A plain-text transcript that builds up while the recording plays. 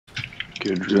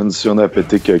Que June, si on a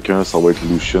pété quelqu'un, ça va être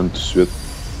Lucian tout de suite.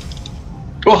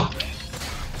 Oh!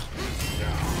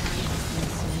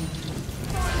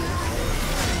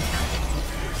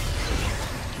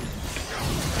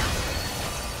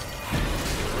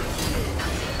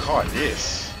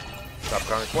 Calice! Ça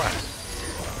prend quoi?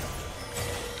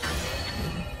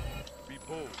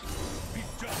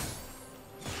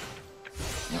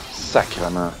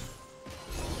 Sacrement.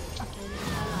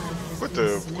 Pourquoi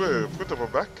t'as pas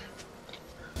back?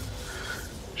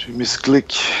 J'ai mis ce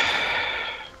clic.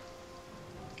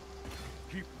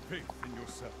 Keep faith in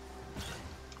yourself.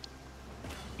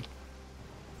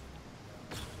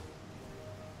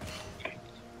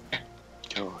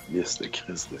 Oh, yes, de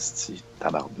Chris de Sti.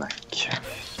 Tabarnak.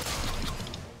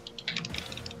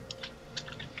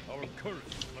 Our courage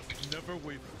must never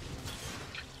waver.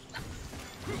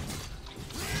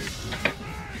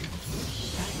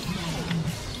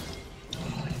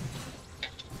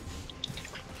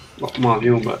 Bon, m'en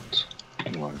viens au bot.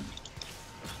 Ouais.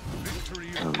 Victory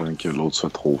Avant que l'autre soit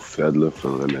trop faible, là,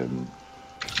 faudrait le.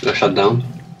 Le shutdown.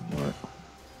 Ouais.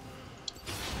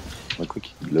 Ouais, quoi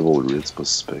qu'il level 8, c'est pas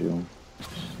si pire. Hein.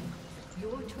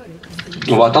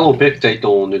 On va attendre au pire que tu aies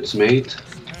ton ultimate.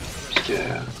 Puis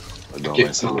que... Dans Ok,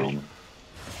 20 secondes.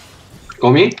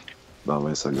 Combien? Dans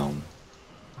 20 secondes.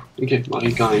 Ok,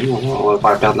 Marie, quand même, on va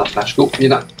faire perdre la flash. Go, viens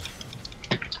dans.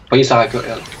 Prenez Saraka,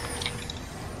 elle.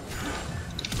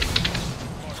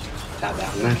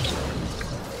 Tabarnak.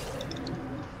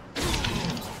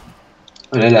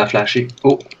 Elle, elle a flashé.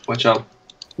 Oh, watch out.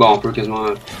 Bon, on peut quasiment...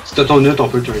 Si t'as ton ult, on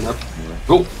peut turn up.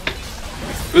 Go!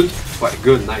 Ult! Ouais,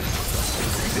 good, nice.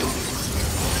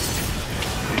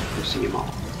 Aussi, il est mort.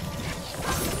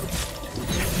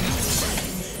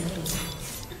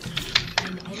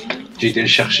 J'ai été le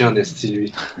chercher en esti,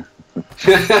 lui.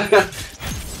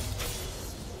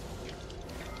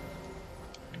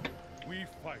 we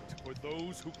fight for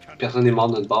those who cannot. Personne n'est mort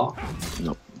de notre bord.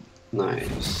 Non.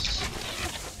 Nice.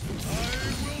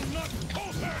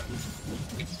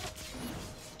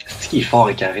 C'est qui est fort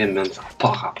et Karim, man, ça n'a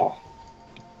pas rapport.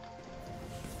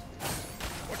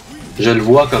 Je le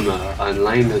vois comme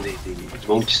online, là, du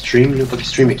monde qui stream, là, pas qui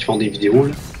stream, mais qui font des vidéos.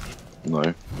 Là.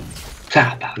 Ouais.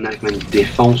 Tabarnak, man, il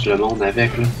défonce le monde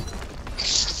avec. Là.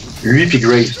 Lui pis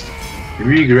Graves.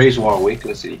 Lui et Graves Warwick,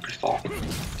 là, c'est les plus forts.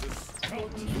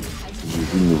 J'ai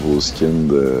vu le nouveau skin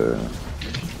de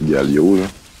Galio, là.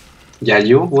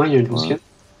 Galio, ouais, il y a une nouveau Ouais. skin.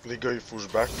 Les gars, il faut que je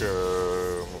back.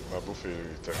 Ma bouffe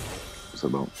est terminée. C'est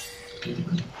bon.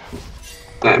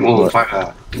 Ouais, moi, on va Ouais.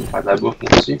 faire de la bouffe,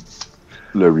 moi aussi.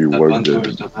 Le La rework bonne de,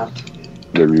 sauce tomate.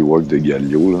 le rework de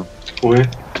Galio, là. Ouais.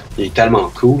 Il est tellement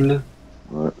cool, là.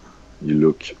 Ouais. Il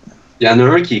look. Il y en a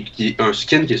un qui est un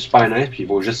skin qui est super nice, puis il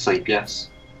vaut juste 5$.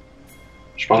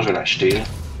 Je pense que je vais l'acheter, là.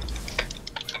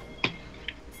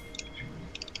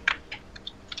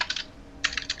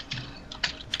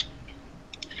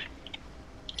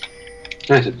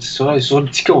 Ouais, sur le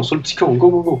petit con, go,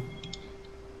 go, go.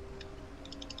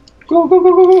 Go, go,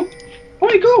 go, go, go.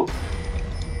 Ouais, go.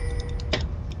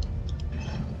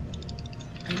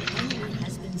 An enemy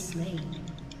has been slain.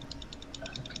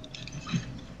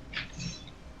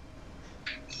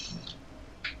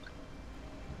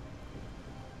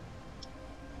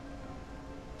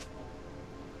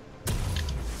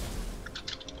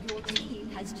 Your team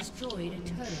has destroyed a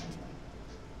turret.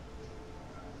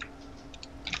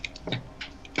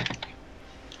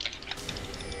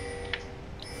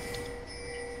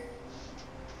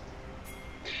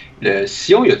 Le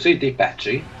Sion, il a-tu été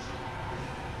patché?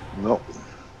 Non.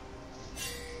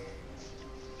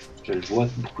 Je le vois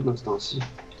beaucoup dans ce temps-ci.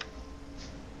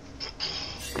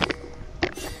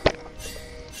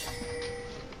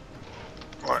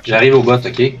 Ouais. J'arrive au bot,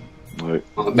 ok? Ouais.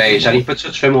 Ben, j'arrive pas tout de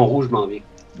suite, je fais mon rouge, je m'en viens.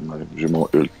 Ouais. J'ai mon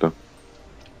ult, là.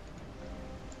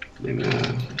 Même,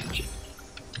 ok.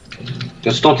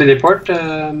 T'as-tu ton téléport,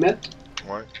 Matt?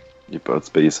 Ouais. Il est parti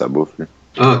payer sa bouffe, lui.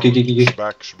 Ah, ok, ok, Je ok. suis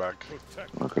back, je suis back.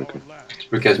 Protect Ok, ok. our land. Tu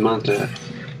peux quasiment te...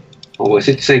 On va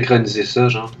essayer de synchroniser ça,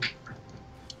 genre.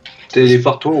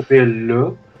 Téléporte-toi au PL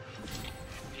là.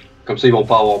 Comme ça, ils vont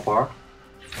pas avoir peur.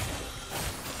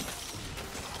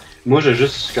 Moi, j'ai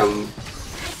juste comme...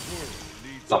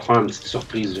 leur faire une petite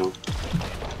surprise, genre.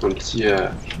 Un petit...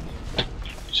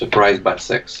 surprise by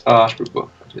sex. Ah, je peux pas.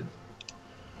 Ok.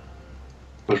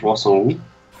 Moi, je vois son où.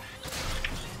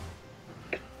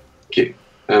 Ok.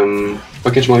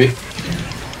 Ok, je m'en viens.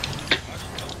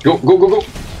 Go, go, go, go!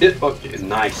 Hit. Ok,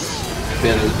 nice.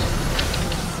 Belle.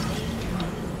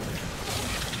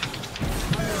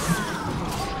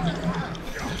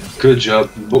 Good job.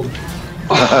 Bon.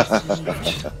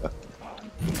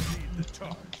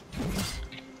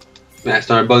 Mais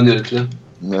c'est un bon ult, là.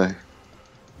 Ouais.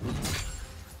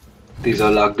 T'es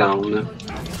un lockdown, là.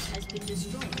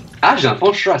 Ah, dans le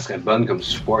fond, je suis sûr qu'elle serait bonne comme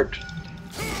support.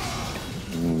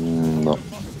 Non.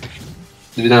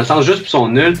 Dans le sens, juste pour son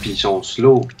nul puis son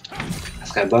slow, elle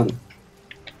serait bonne.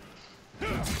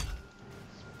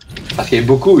 Parce qu'elle est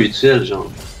beaucoup utile,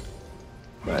 genre.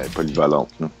 Ben,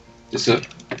 polyvalente, là. C'est ça.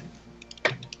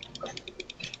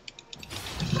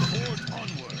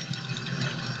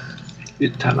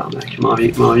 Et tabarnak, m'en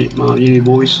viens les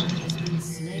boys.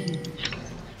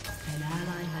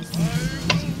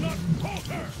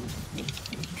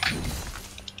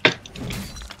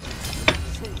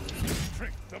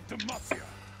 Strength of Demacia.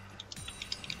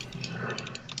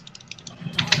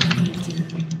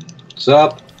 What's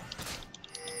up?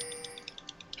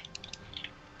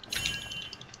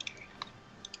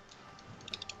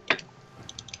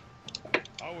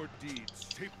 Our deeds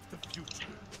shape the future.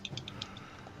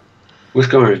 Moi, je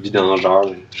suis comme un vidangeur,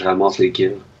 là. Je ramasse les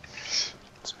kills.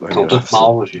 C'est pas Ils sont grave, tous ça.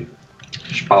 morts, je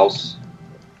passe.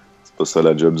 C'est pas ça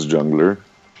la job du jungler.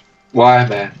 Ouais,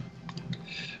 ben.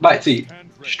 Ben, tu sais,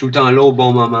 je suis tout le temps là au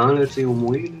bon moment, là, tu sais, au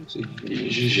moins. Là, tu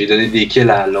sais. J'ai donné des kills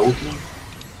à l'autre, là.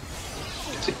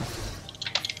 Tu sais.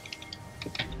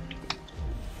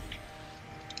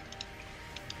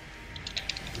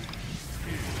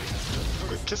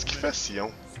 Qu'est-ce qu'il fait,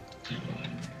 Sion?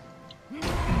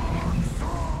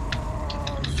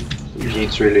 Il vient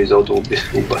tuer les autres au bot.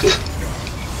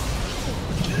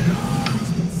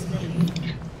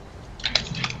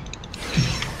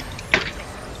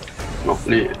 Bon,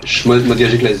 je suis modéré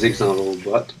avec la Ziggs dans le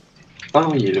bot. Ah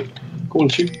non, il est là. Cours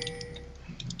dessus.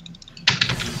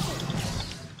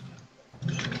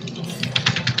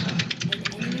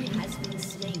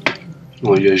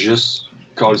 Bon, il a juste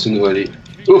callé une volée.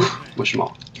 Ouf, moi je suis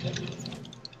mort.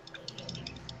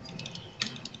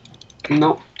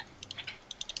 Non.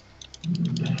 Je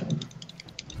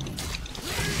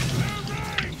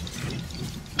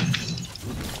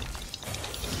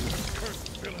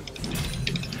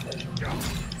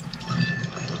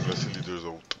vais laisser les deux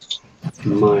autres.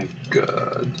 My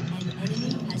god.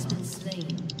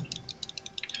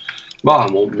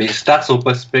 Bon, mes stats sont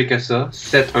pas si pires que ça.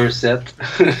 7-1-7.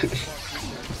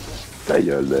 Ta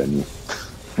gueule, Danny.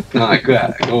 Non, quoi,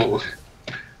 gros.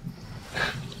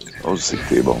 Oh, je sais que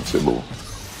t'es bon, c'est beau.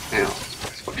 Mais non,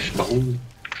 c'est pas que je suis bon.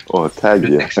 Oh, ta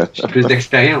gueule. J'ai plus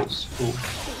d'expérience. Oh.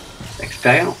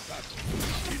 Expérience.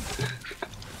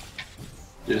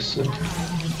 Juste ça.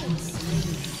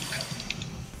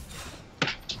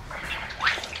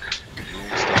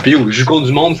 Puis yo, je joue contre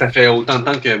du monde, ça fait autant de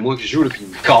temps que moi que je joue, là, puis ils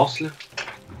me cassent, là.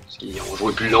 Parce qu'ils ont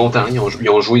joué plus longtemps, ils ont joué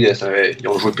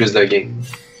plus de games.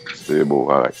 C'est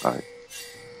beau, arrête.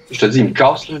 Je te dis, ils me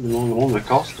cassent, là, le monde me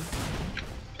casse, là.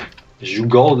 Je joue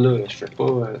gold, là, je fais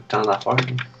pas tant d'affaires, là.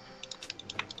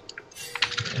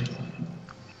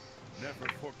 Never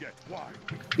forget why.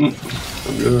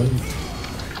 Comme là,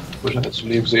 moi j'aurais dû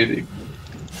venir vous aider.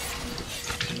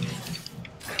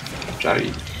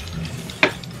 J'arrive.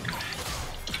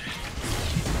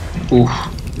 Ouf,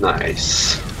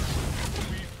 nice.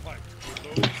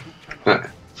 Ouais.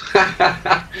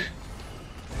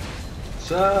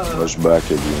 Ça. Moi, je back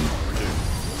again.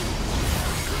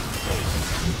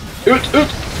 Hut!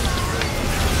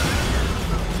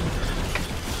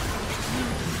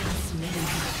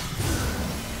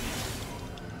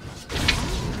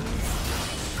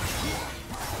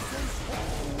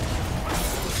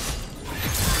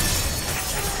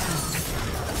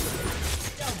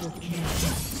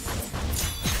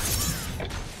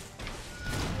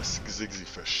 C'est que Ziggs, il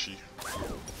fait chier.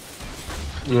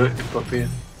 Ouais, pas pire.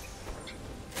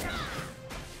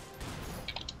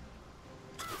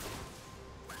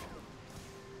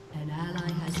 An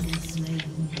ally has been slain.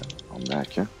 On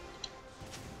back, hein.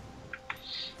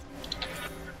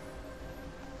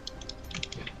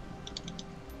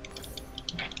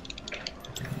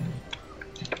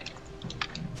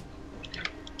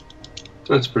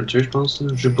 Ah, tu peux le tuer, je pense, là.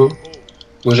 Je sais pas.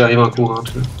 Moi, j'arrive en courant,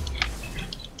 là.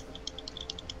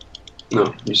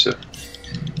 Non, lui ça.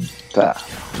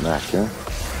 Tabarnak, hein.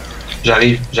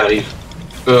 J'arrive.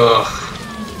 Ugh.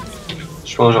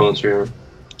 Je pense que j'en ai tué un.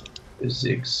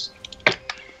 Ziggs.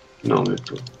 Non, mais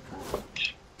pas.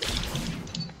 Fuck.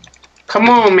 Come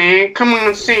on, man. Come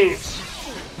on, sense.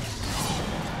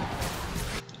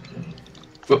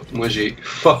 Oh, moi, j'ai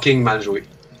fucking mal joué.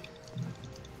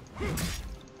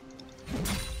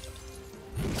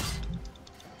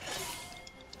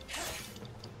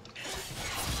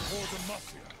 For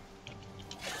Demacia.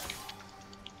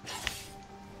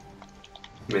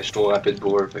 Mais je suis trop rapide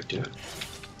pour eux, fait que.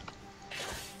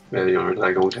 Mais il y a un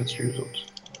dragon là-dessus, eux autres.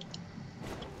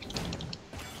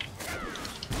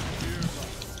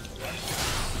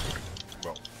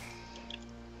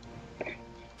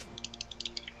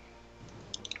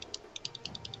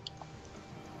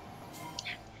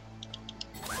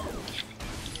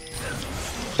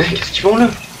 Qu'est-ce qu'ils font là?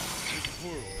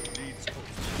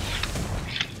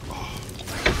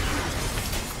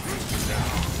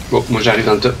 Bon, moi j'arrive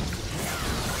dans le tas.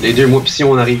 Les deux, moi pis si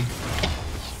on arrive.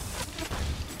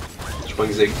 Je suis pas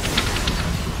exact.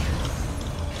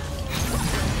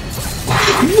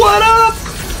 What up?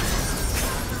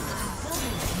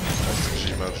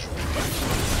 J'ai mal joué.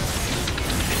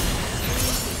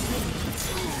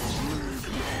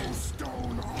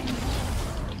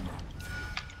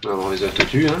 Non, on les a tous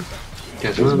tués, hein?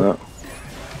 Quasiment. Quasiment.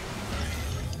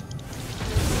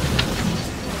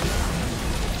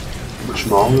 Moi, je suis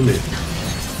mort, là, mais.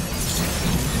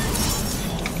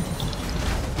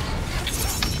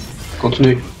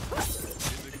 Continuez.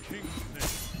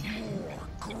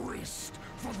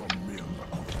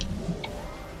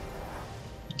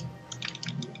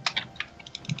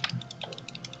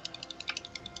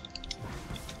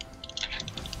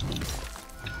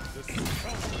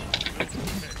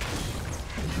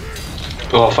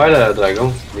 On va faire le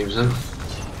dragon, les vous Faites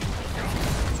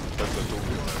le tour.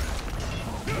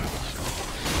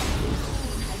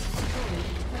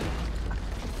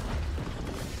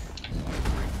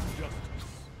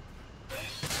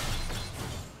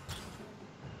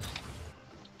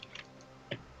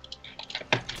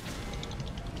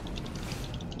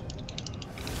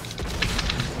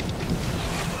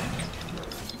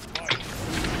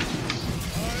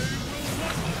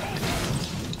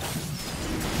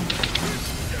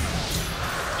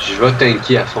 Je vais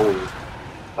tanker à fond, là.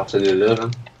 À partir de là, là.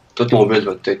 Tout mon build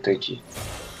va être tanké. I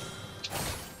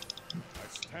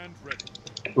stand ready.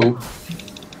 Oh.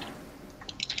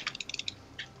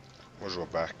 Moi je vais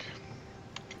back.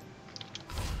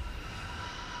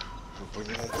 Je vais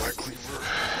pogner mon Black Cleaver.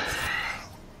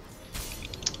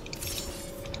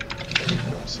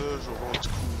 Comme ça, je vais avoir du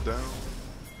cooldown.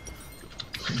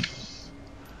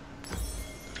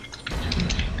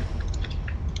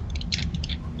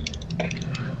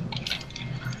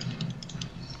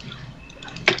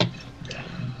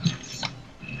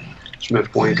 Je me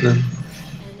pointe là. An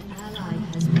ally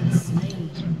has been slain.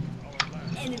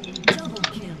 Enemy double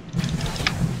kill.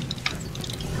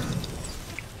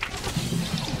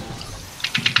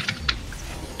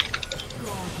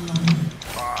 Godlike.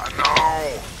 Ah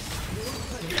non!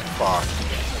 Fuck.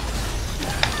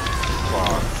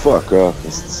 Fuck. Fuck off,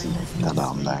 esti.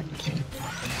 Tabarnak.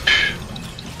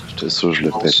 J'étais sûr que je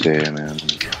le pétais, man.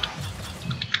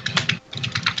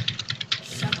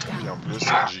 Et en plus,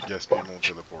 j'ai gaspillé mon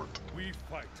teleport. We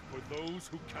fight for those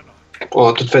who cannot. On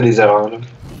a tout fait des erreurs là.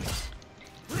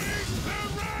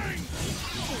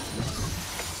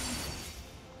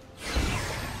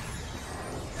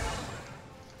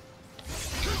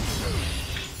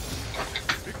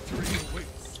 Victory awaits.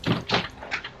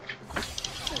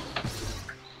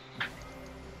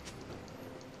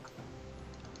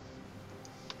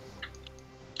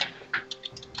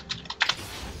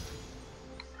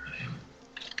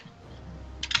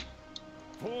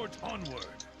 Forge onward.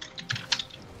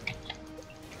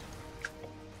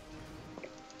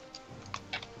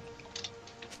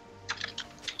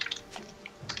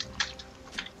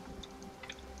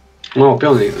 Non, au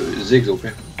pire, on est Ziggs au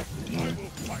pire. I will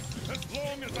fight as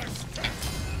long as I stand.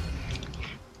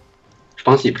 Je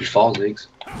pense qu'il est plus fort, Ziggs.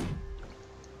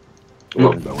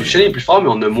 Non, ben oui. le chien est plus fort, mais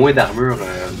on a moins d'armure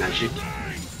magique.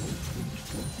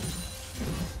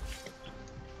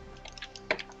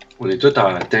 On est tous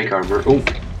en tank armor. Oh!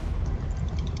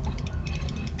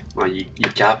 Ah, il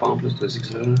est cap en plus, c'est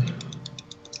ça. Là.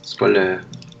 C'est pas le.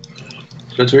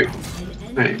 Je l'ai tué. An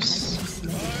enemy Nice. has been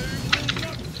slain.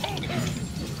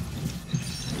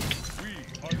 We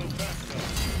are the master.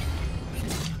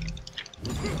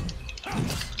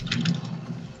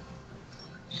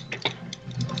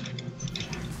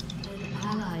 An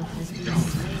ally has been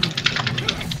slain.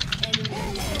 Enemy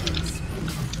killing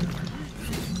spree.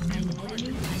 An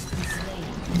enemy has been slain.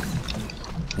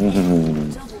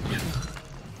 Mhm. Double kill.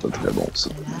 Pas très bon, ça.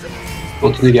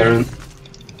 Continue, Garen.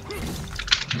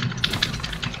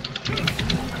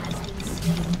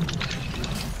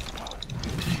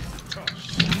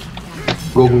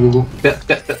 Go, go, go, go. Pet,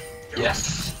 pet, pet.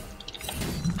 Yes.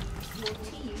 Your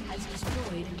team has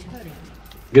destroyed a turret.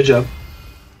 Good job.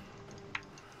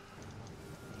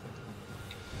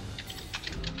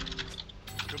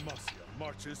 Demacia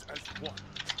marches as one.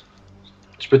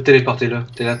 Tu peux te téléporter là.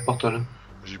 Téléporte-toi là.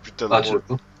 J'ai plus de Ah, tu teleport. veux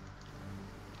pas?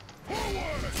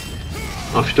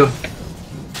 Enfuis-toi.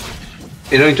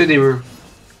 Éloigne-toi des murs.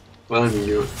 Va dans le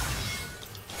milieu.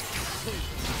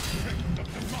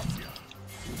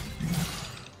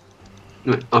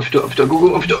 Ouais, enfuis-toi, enfuis-toi, go,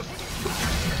 go, enfuis-toi.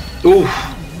 Ouf!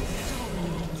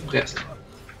 Presque.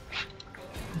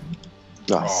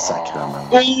 Ah, sacrément.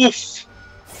 Ouf!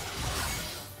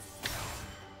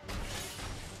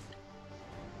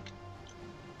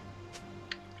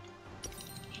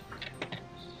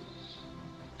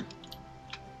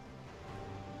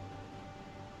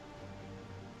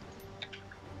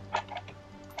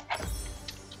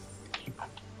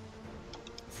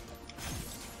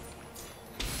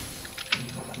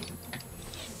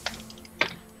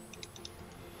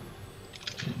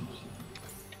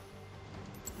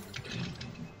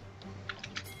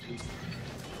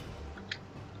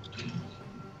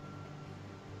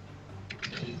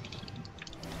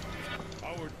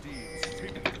 Your deeds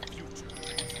shape the future.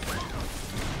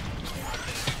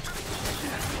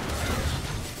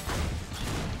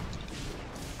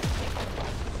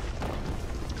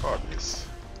 Calice.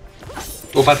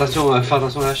 Oh, fais attention,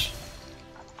 H.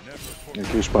 Never forget.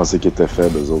 Ok, je pensais qu'ils étaient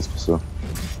faibles, eux autres, c'est pour ça.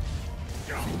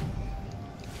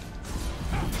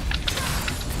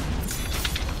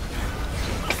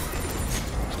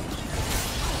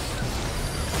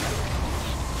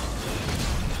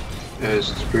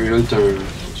 Si tu peux ult un.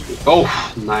 Oh,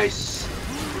 nice.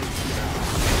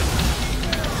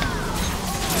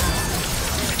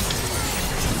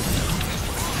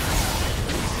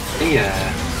 Et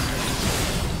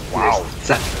Wow!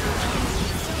 ça.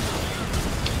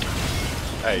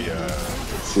 Hey,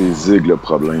 C'est Zig le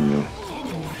problème, là.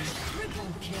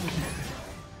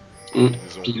 ils nous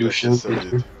ont Puis pété Lucian,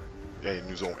 solide. Hey,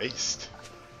 ils nous ont aced.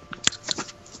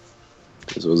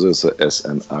 Ça veut dire ça,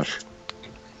 SNH.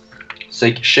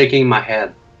 C'est shaking my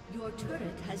head. Your turret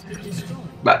has been destroyed.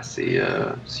 Bah, c'est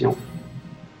Sion.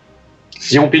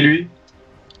 Sion pis lui.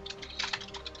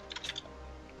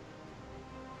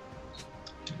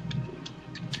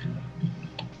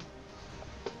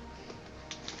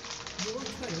 Your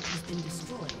turret has been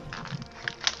destroyed.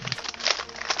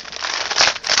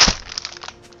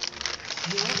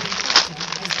 Your inhibitor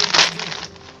has been destroyed.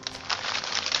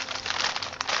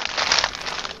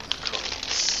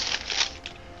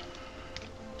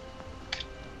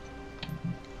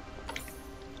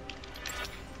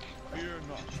 Fear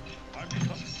not. I'm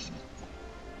coming.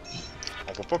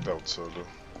 On va pas perdre ça, là.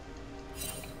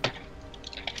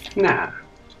 Nah.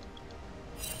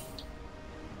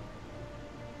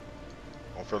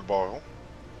 On fait le baron.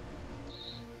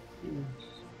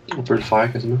 On peut le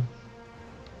faire quasiment.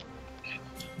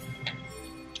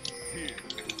 Here is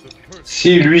the first.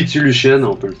 Si lui tue Lucien,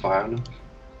 on peut le faire là.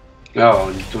 Ah,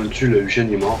 on le tue, le Lucien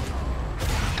il est mort.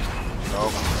 Non.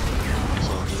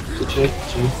 Ça, Check,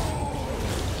 check.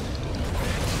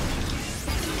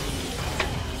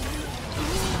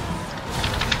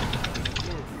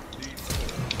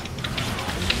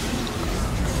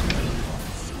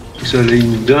 Ça, là,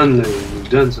 il nous donne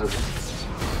ça.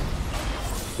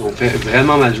 On fait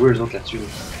vraiment mal jouer les autres là-dessus. Là.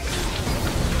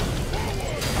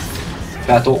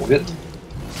 Fais à tour, vite.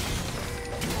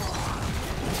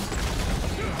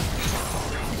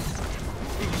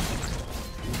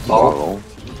 Bon, Bon.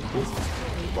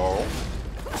 Baron.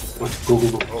 ouais, go, go,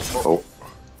 go. Oh, Oh.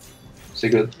 C'est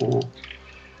good. Be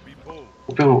bold.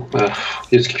 Au pire,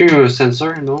 y a-t-il quelqu'un qui a un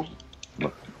sensor, non? Ouais.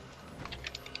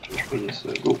 Je vais payer ça.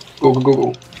 Go, go, go, go,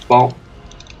 go. Bon.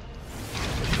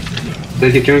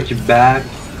 Peut-être quelqu'un qui back.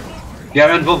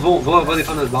 Garen, va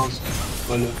défendre notre base.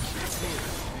 Voilà.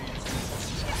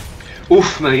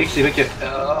 Ouf, malgré que c'est vrai que.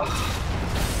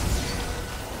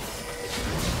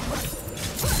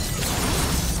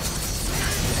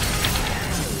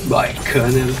 Bah,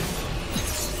 Conan.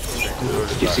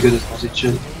 Ok, c'est good de se passer de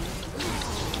chill.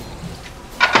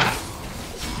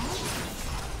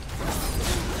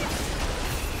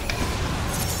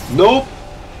 Nope!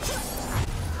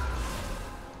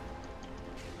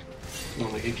 Non,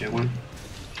 mais quelqu'un, ouais. We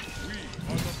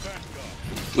are the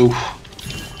vanguard. Ouf.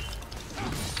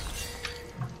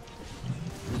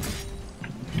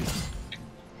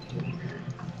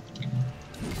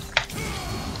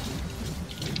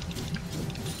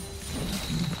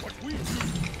 What we do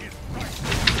is right.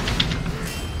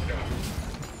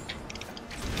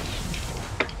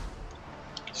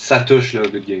 Ça touche là,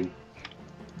 good game.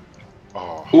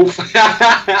 oh. Ouf!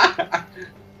 Ça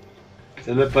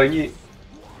l'a pogné.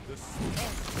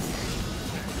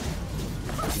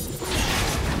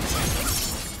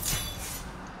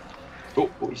 Oh,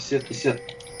 oh, ici, ici.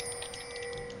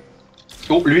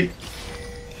 Oh, lui!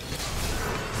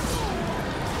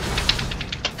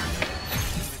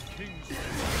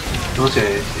 Non,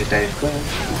 c'est AFK.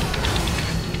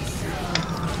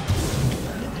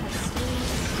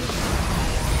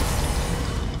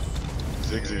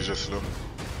 Ziggs est juste là.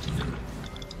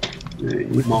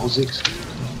 Il est mort Zix.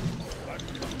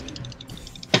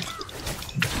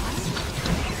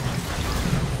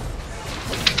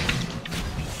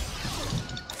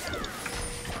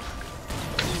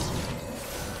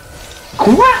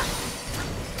 Quoi?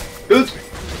 Hut!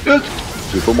 Hut!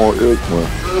 J'ai pas mon ult, moi.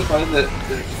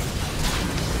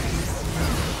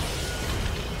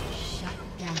 Shut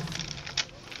down.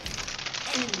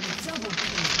 Enemy double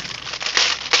kill.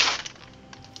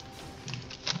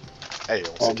 Hey,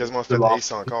 on s'est Oh, quasiment c'est fait bon.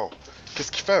 ace encore.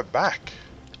 Qu'est-ce qu'il fait back?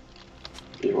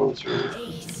 Ils vont tuer.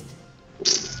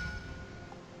 Aced.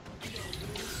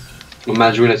 On a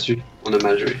mal joué là-dessus. On a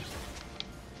mal joué.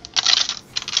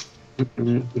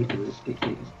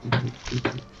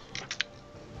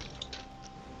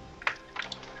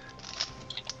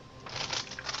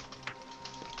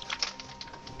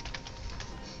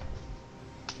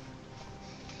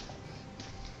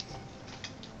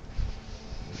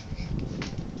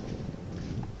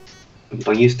 On va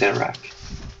pogner Sterak.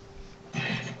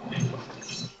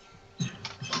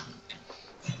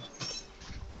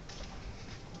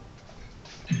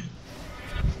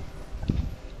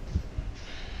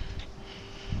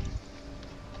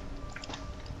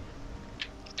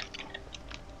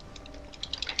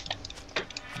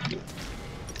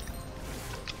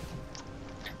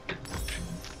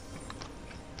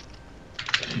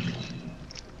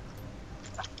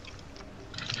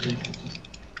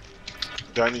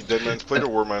 Danny, Deadman's Plate or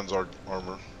Warman's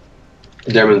Armor?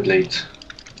 Diamond Plate.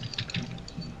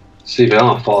 C'est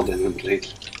vraiment fort, Diamond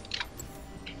Plate.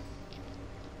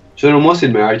 Selon moi, c'est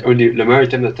le meilleur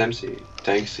item de tank,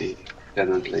 c'est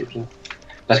Diamond Plate. Là.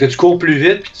 Parce que tu cours plus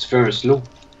vite, tu fais un slow.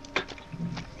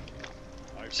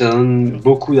 Ça donne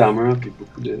beaucoup d'armure et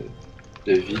beaucoup de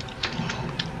vie.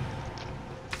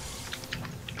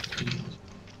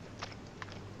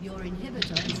 Your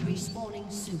inhibitor is respawning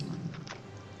soon.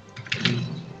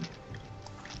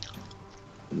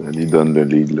 Danny donne le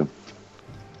lead, là.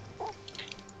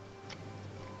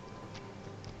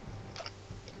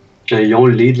 Ils ont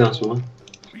le lead là en ce moment.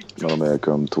 Non, mais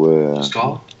comme toi...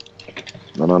 Score?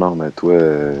 Non, mais toi,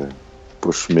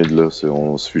 push mid, là,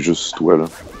 on suit juste toi, là.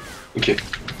 Ok.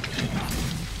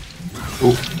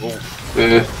 Oh.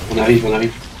 On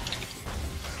arrive.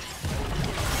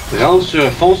 Rentre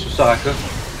sur fond sur Soraka.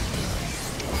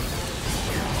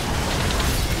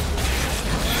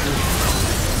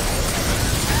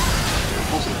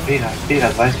 C'est le pire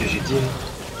adverse que j'ai dit.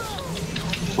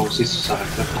 Foncer sur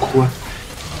Soraka. Pourquoi?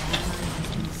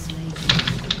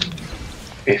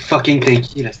 Elle est fucking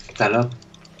tanky, la petite salope.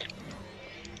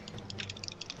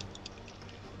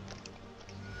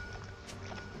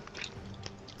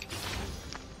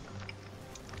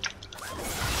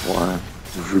 Ouais.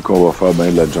 Vu qu'on va faire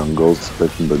bien de la jungle, c'est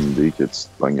peut-être une bonne idée que tu te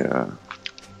pognes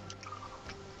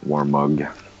Warmog.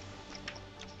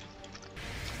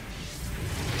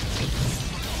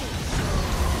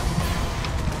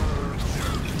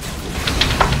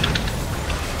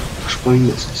 Je pogne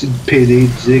le petit PD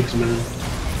Dix, man.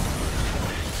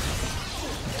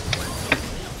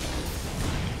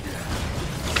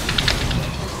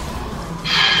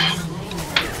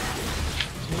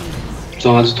 Ils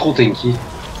sont rendus trop tanky.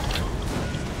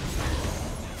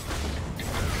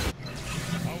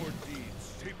 Our deeds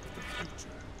shape the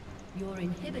future. Your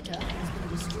inhibitor has been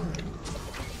destroyed.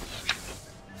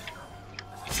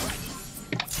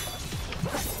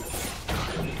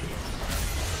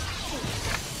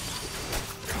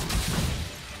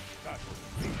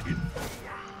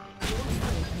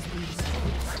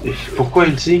 Et pourquoi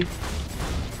il dit?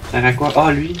 Ça sert à quoi?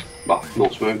 Ah, lui? Bah, non,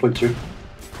 tu peux même pas le tuer.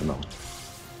 Non.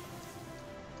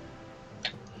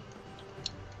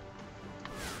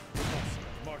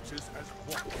 Marches as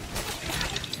one.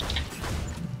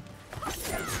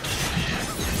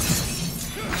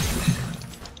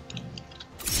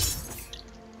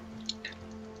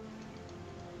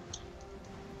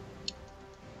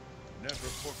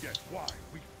 Never forget why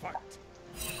we fight.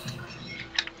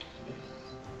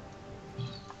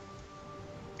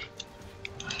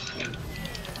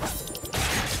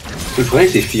 Le problème,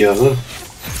 c'est Fiora.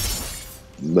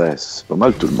 Ben, c'est pas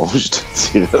mal tout le monde, je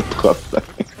te dirais, le problème.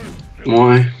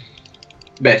 Ouais.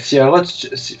 Ben, Fiora, tu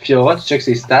check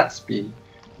ses stats, pis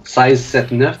 16,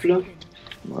 7, 9, là.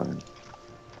 Ouais.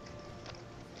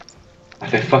 Elle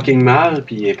fait fucking mal,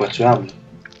 pis elle est pas tuable.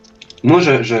 Moi,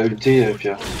 j'ai ulté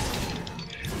Fiora.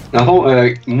 Dans le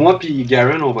fond, moi pis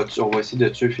Garen, on va essayer de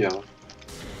tuer Fiora.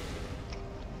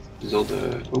 Les autres,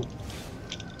 oh.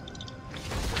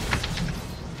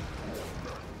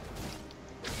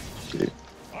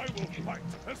 I will fight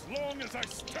as long as I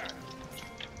stand.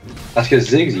 Parce que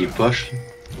Ziggs, il est poche.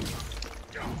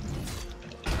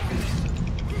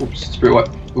 Oups, tu peux, ouais.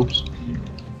 Oups.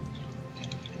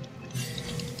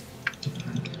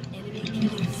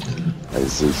 Hey,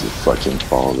 c'est fucking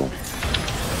fort, là.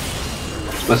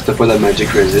 Je sais pas si t'as pas la Magic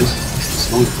Resist.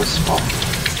 Sinon, il est pas si fort.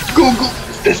 Go, go!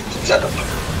 C'était cette petite salope.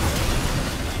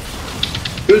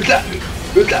 Ulta!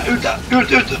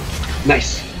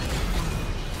 Nice!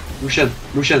 Lucian.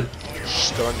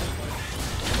 Stun.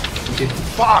 Ok.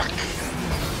 Fuck!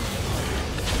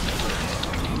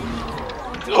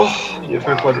 Oh! Il a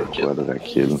fait un quadra kill. Quadra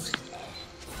kill.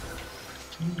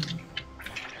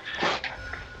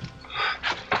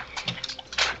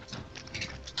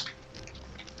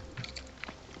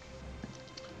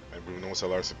 Hey Bruno, ça a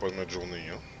l'air c'est pas notre journée,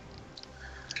 hein.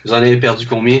 Vous en avez perdu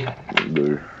combien?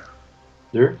 2.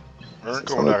 2? Un Ça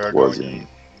qu'on va a être gagné. troisième.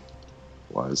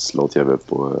 Ouais, si l'autre, il y avait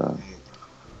pas...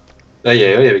 Là, il y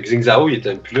avait Xingzao, il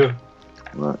était plus là.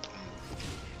 Ouais.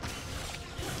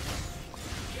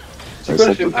 C'est quoi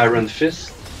le film Iron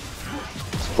Fist?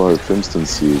 C'est pas un film, c'est une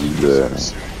série de.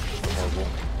 C'est vraiment bon.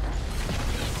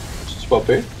 C'est pas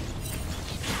pire.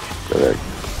 Correct.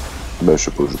 Ben, je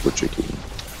sais pas, je vais pas checker.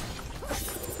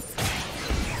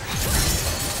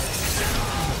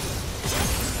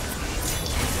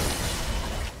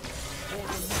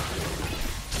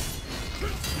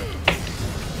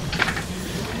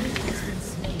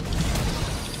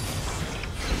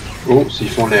 Oh, s'ils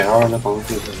font l'erreur là pendant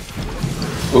que.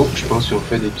 Oh, je pense qu'ils ont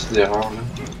fait des petites erreurs là.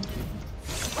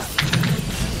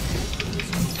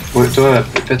 Ouais, toi,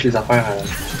 faites les affaires.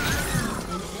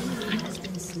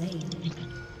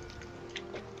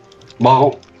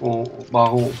 Baron.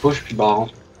 Baron, push puis baron.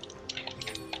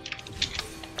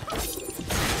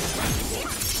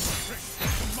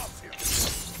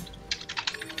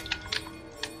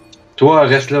 Toi,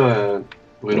 reste là,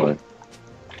 Bruno. Ouais.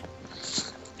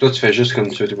 Toi, tu fais juste comme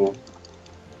tu fais tout le monde.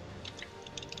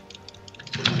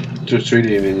 Tu veux tuer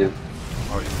les minions.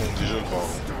 Ah, ils font déjà le baron.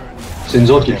 C'est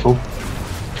nous autres qui le font.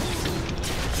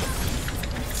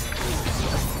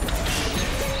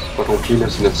 C'est pas compliqué, là,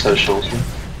 c'est notre seule chance. Là.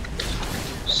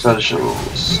 Seule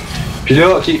chance. Puis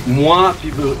là, ok, moi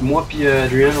puis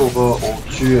Adrian, on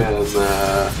tue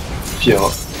ma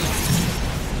Fiora.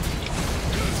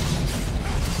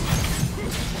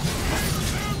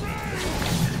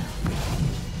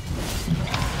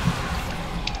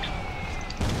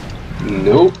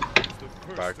 Nope.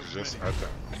 Back juste à temps.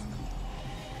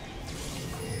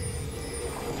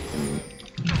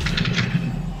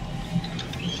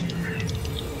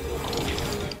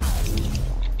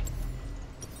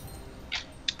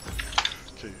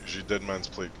 Ok, j'ai Dead Man's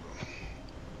Plague là.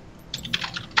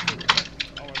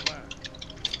 Our land.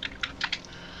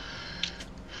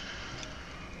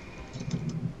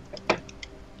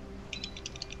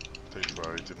 Peut-être que je vais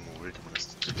arrêter de mourir comme un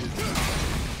esti.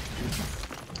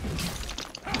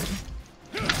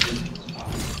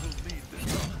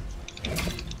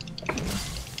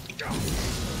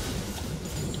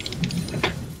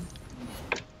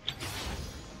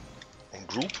 On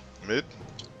group, mid.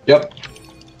 Yep.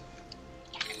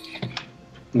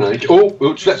 Nice.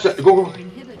 Oh, tu fais, go, go. Our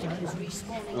inhibitor is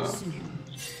respawning soon.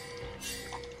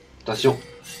 Attention.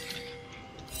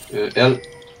 Elle.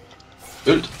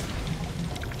 Ult.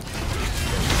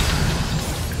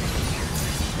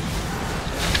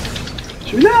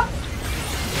 Celui-là.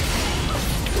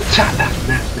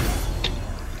 Tabarnak.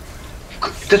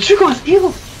 T'as-tu qu'on se heal?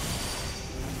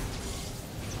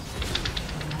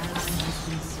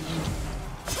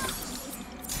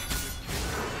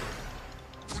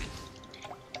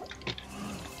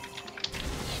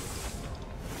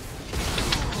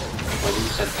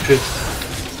 Ça te pute.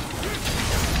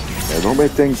 Elle est donc ben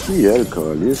tanky, elle,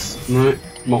 calice. Ouais.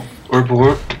 Bon, un pour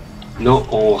un. Là,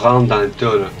 on rentre dans le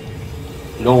tas, là.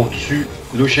 Là, on tue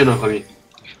Lucian en premier.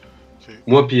 Ok.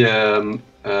 Moi pis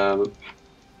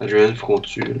Adrian, faut qu'on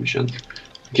tue Lucian.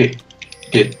 Ok.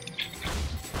 Ok.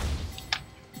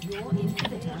 Your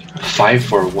inhibitor 5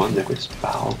 for 1, de quoi tu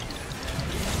parles?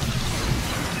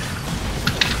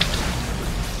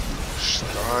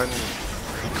 Stun.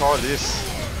 Les calices.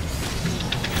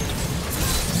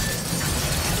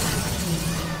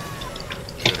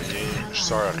 J'ai rien. Je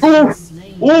sors à rien. Ouf!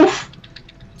 slain. Ouf!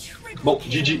 Triple Bon,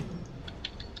 kill. GG.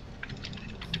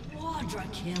 Quadra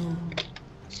kill.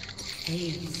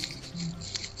 Ace.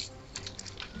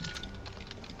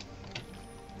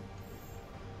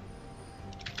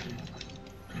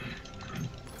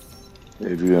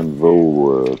 Adrian va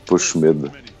au push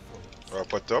mid. Ah,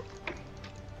 pas top.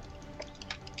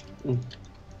 Mm.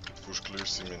 Faut que je clear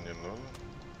ces minions là.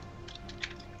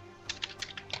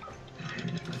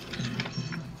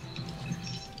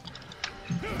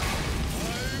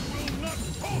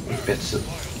 On pète ça.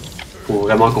 Faut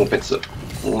vraiment qu'on pète ça.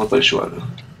 On n'a pas le choix, là.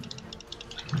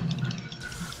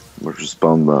 Moi, je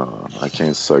spawn dans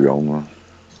 15 secondes. Là.